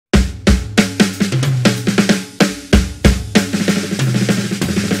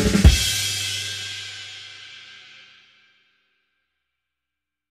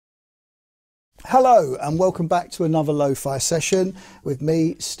Hello and welcome back to another Lo-Fi session with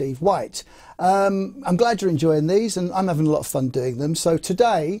me, Steve White. I'm glad you're enjoying these and I'm having a lot of fun doing them. So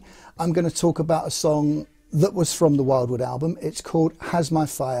today I'm going to talk about a song that was from the Wildwood album. It's called Has My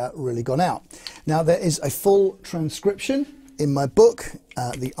Fire Really Gone Out? Now there is a full transcription in my book,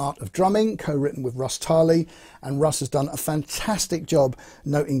 The Art of Drumming, co-written with Russ Tarley, and Russ has done a fantastic job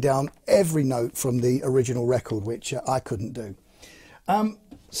noting down every note from the original record, which I couldn't do.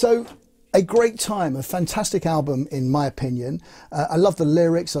 So a great time, a fantastic album in my opinion. I love the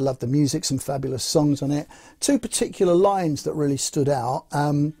lyrics, I love the music, some fabulous songs on it. Two particular lines that really stood out.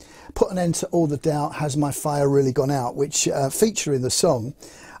 Put an end to all the doubt, has my fire really gone out, which feature in the song.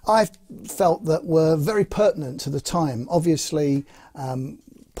 I felt that were very pertinent to the time. Obviously,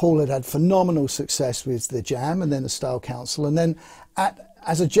 Paul had had phenomenal success with The Jam and then the Style Council, and then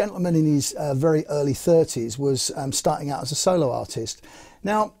as a gentleman in his very early 30s was starting out as a solo artist.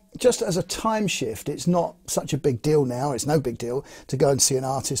 Now, just as a time shift, it's not such a big deal now, it's no big deal to go and see an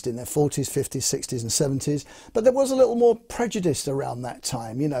artist in their 40s, 50s, 60s and 70s, but there was a little more prejudice around that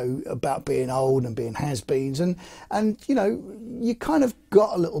time, you know, about being old and being has-beens, and you know, you kind of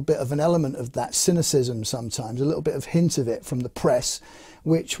got a little bit of an element of that cynicism sometimes, a little bit of hint of it from the press,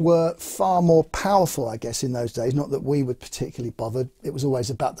 which were far more powerful, I guess, in those days. Not that we were particularly bothered. It was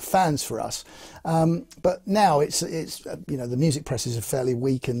always about the fans for us. But now it's you know, the music press is a fairly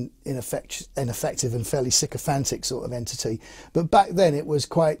weak and ineffective and fairly sycophantic sort of entity. But back then it was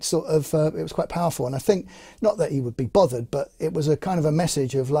quite sort of it was quite powerful. And I think not that he would be bothered, but it was a kind of a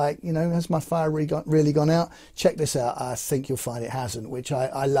message of like, you know, has my fire really gone out? Check this out. I think you'll find it hasn't, which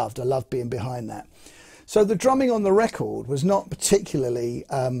I loved. I loved being behind that. So the drumming on the record was not particularly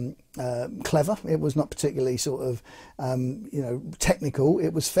clever. It was not particularly sort of, you know, technical.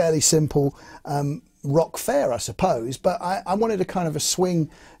 It was fairly simple rock fare, I suppose. But I wanted a kind of a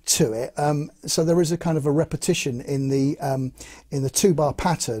swing to it. So there is a kind of a repetition in the 2-bar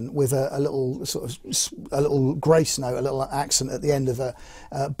pattern with a little sort of a little grace note, a little accent at the end of a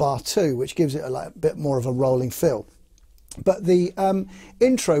bar 2, which gives it a bit more of a rolling feel. But the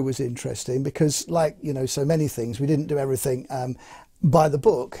intro was interesting because, like, you know, so many things, we didn't do everything by the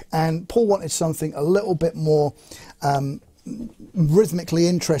book, and Paul wanted something a little bit more rhythmically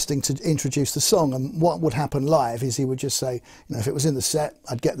interesting to introduce the song. And what would happen live is he would just say, you know, if it was in the set,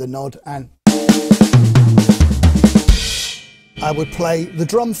 I'd get the nod and I would play the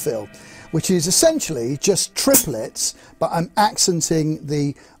drum fill, which is essentially just triplets, but I'm accenting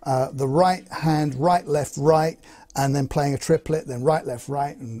the right hand, right, left, right, and then playing a triplet, then right, left,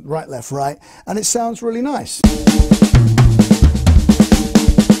 right, and right, left, right, and it sounds really nice.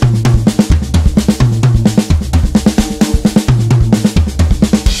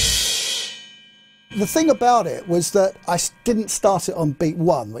 The thing about it was that I didn't start it on beat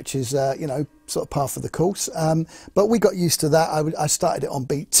 1, which is, you know, sort of par for the course, but we got used to that. I started it on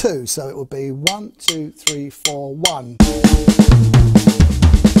beat 2, so it would be 1, 2, 3, 4, 1.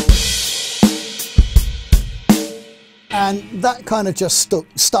 And that kind of just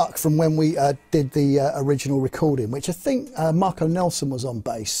stuck from when we did the original recording, which I think Marco Nelson was on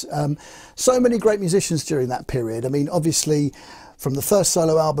bass. So many great musicians during that period. I mean, obviously, from the first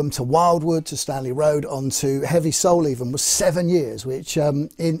solo album to Wildwood to Stanley Road on to Heavy Soul even was 7 years, which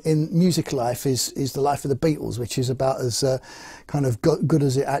in music life is the life of the Beatles, which is about as kind of good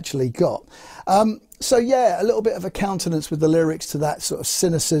as it actually got. So yeah, a little bit of a countenance with the lyrics to that sort of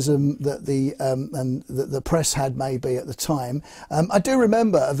cynicism that the press had maybe at the time. I do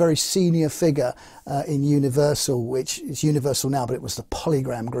remember a very senior figure in Universal, which is Universal now, but it was the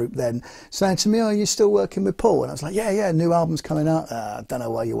Polygram group then, saying to me, "Oh, are you still working with Paul?" And I was like, yeah, new album's coming out. I don't know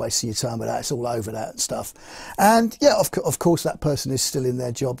why you're wasting your time with that. It's all over that stuff. And yeah, of course that person is still in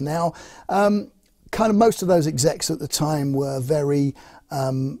their job now. Kind of most of those execs at the time were very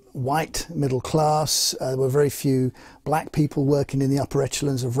white, middle class. There were very few black people working in the upper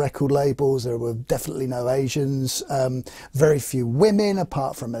echelons of record labels. There were definitely no Asians. Very few women,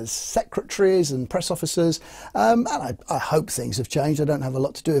 apart from as secretaries and press officers. And I hope things have changed. I don't have a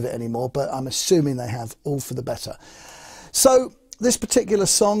lot to do with it anymore, but I'm assuming they have, all for the better. So this particular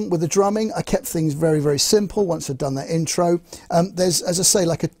song with the drumming, I kept things very, very simple once I'd done that intro. There's, as I say,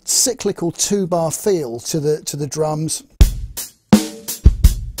 like a cyclical 2-bar feel to the drums.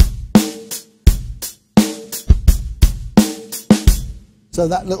 So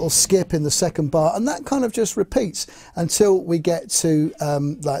that little skip in the second bar, and that kind of just repeats until we get to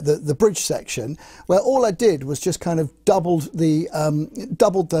like the bridge section, where all I did was just kind of doubled the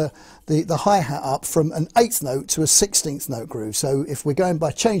hi-hat up from an 8th note to a 16th note groove. So if we're going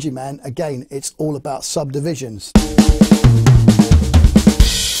by Changing Man, again, it's all about subdivisions.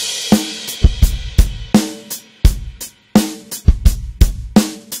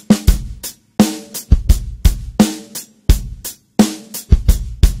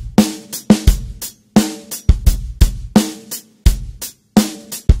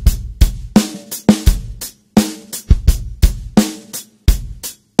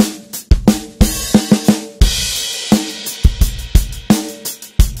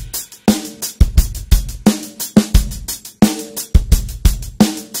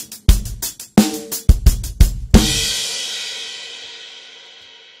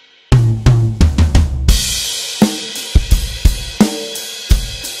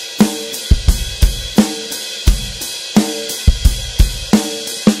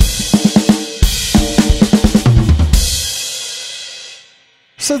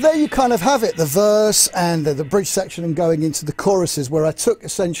 there you kind of have it, the verse and the bridge section and going into the choruses, where I took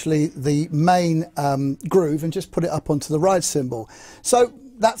essentially the main groove and just put it up onto the ride cymbal. So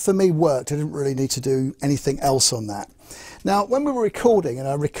that for me worked. I didn't really need to do anything else on that. Now, when we were recording, and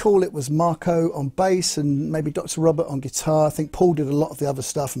I recall it was Marco on bass and maybe Dr. Robert on guitar, I think Paul did a lot of the other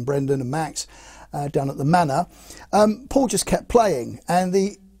stuff, and Brendan and Max down at the Manor, Paul just kept playing, and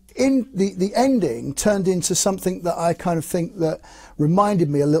the ending turned into something that I kind of think that reminded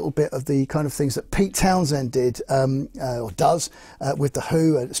me a little bit of the kind of things that Pete Townsend did or does with The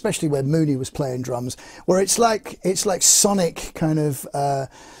Who, especially when Mooney was playing drums, where it's like sonic kind of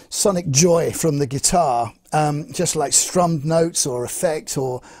sonic joy from the guitar, just like strummed notes or effect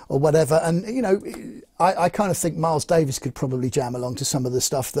or whatever. And you know, I kind of think Miles Davis could probably jam along to some of the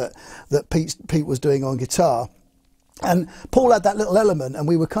stuff that Pete was doing on guitar. And Paul had that little element, and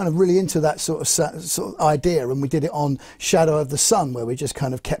we were kind of really into that sort of idea, and we did it on Shadow of the Sun, where we just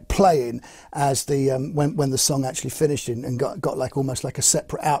kind of kept playing as the when the song actually finished, and got like almost like a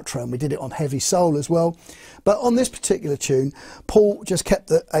separate outro, and we did it on Heavy Soul as well. But on this particular tune, Paul just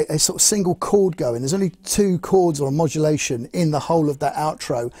kept a sort of single chord going. There's only 2 chords or a modulation in the whole of that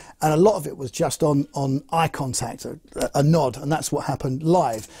outro, and a lot of it was just on eye contact, a nod, and that's what happened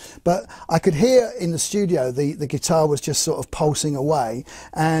live. But I could hear in the studio the guitar was just sort of pulsing away,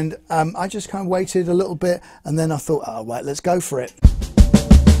 and I just kind of waited a little bit, and then I thought, oh right, let's go for it.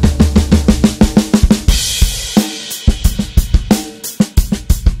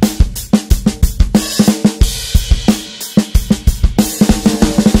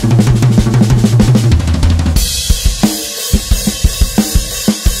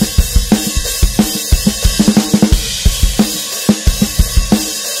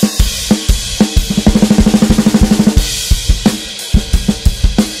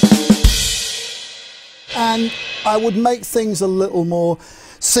 And I would make things a little more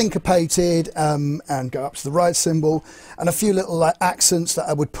syncopated and go up to the ride cymbal, and a few little like accents that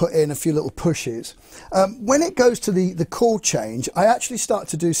I would put in, a few little pushes. When it goes to the chord change, I actually start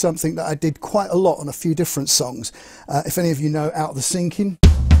to do something that I did quite a lot on a few different songs. If any of you know Out of the Sinking,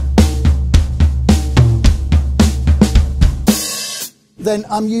 then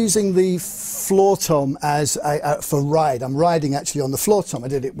I'm using the floor tom as for ride. I'm riding actually on the floor tom. I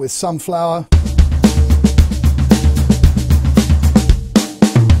did it with Sunflower.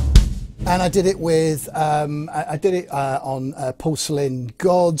 And I did it with, I did it on Porcelain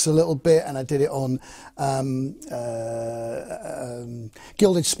Gods a little bit, and I did it on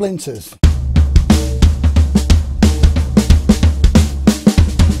Gilded Splinters.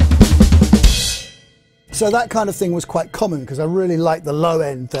 So that kind of thing was quite common, because I really liked the low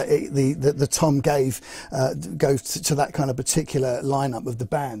end that the tom goes to that kind of particular lineup of the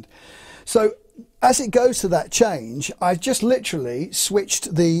band. So as it goes to that change, I just literally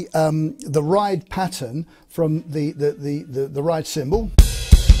switched the ride pattern from the ride cymbal.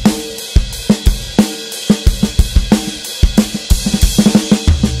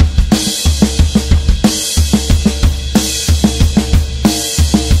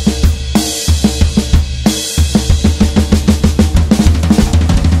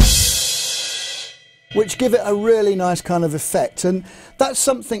 Which give it a really nice kind of effect, and that's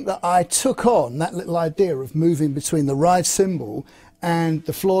something that I took on, that little idea of moving between the ride cymbal and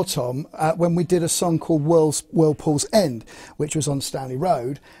the floor tom when we did a song called Whirlpool's End, which was on Stanley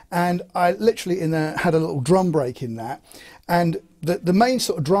Road, and I literally had a little drum break in that, and the main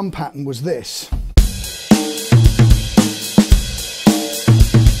sort of drum pattern was this.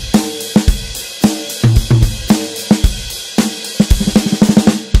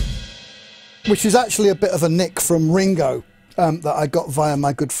 Which is actually a bit of a nick from Ringo that I got via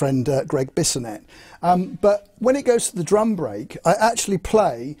my good friend Greg Bissonette. But when it goes to the drum break, I actually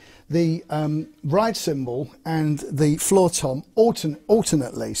play the ride cymbal and the floor tom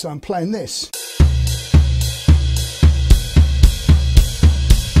alternately. So I'm playing this.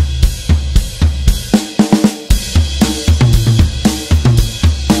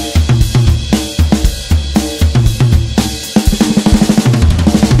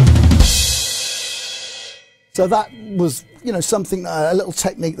 So that was, you know, something, a little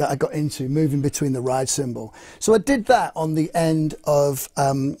technique that I got into, moving between the ride cymbal. So I did that on the end of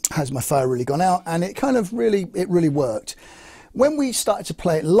Has My Fire Really Gone Out, and it kind of really worked. When we started to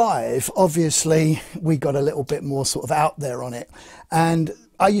play it live, obviously we got a little bit more sort of out there on it, and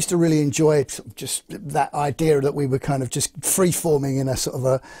I used to really enjoy just that idea that we were kind of just free-forming in a sort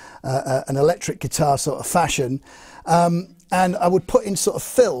of an electric guitar sort of fashion. And I would put in sort of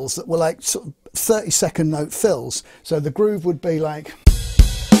fills that were like sort of 30-second note fills. So the groove would be like...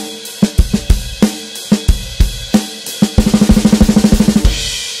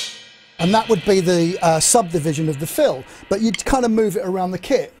 and that would be the subdivision of the fill, but you'd kind of move it around the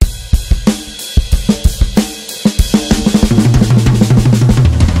kit.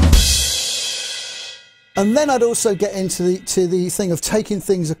 And then I'd also get into the thing of taking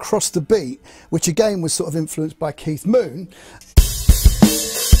things across the beat, which again was sort of influenced by Keith Moon.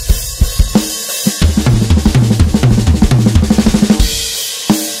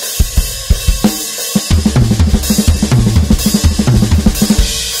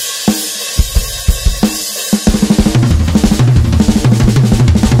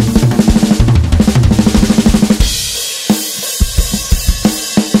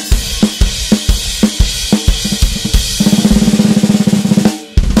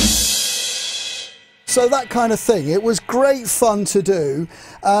 So that kind of thing. It was great fun to do,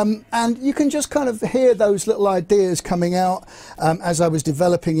 and you can just kind of hear those little ideas coming out as I was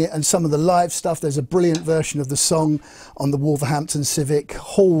developing it, and some of the live stuff. There's a brilliant version of the song on the Wolverhampton Civic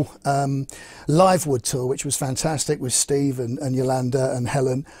Hall Livewood tour, which was fantastic, with Steve and Yolanda and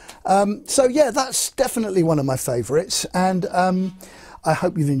Helen. So yeah, that's definitely one of my favourites, and I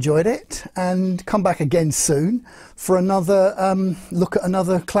hope you've enjoyed it, and come back again soon for another look at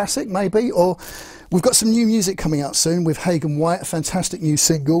another classic maybe, or we've got some new music coming out soon with Hagen White, a fantastic new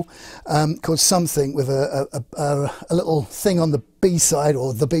single called Something, with a little thing on the B-side,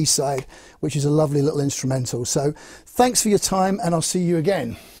 or the B-side, which is a lovely little instrumental. So thanks for your time, and I'll see you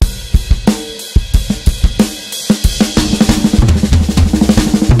again.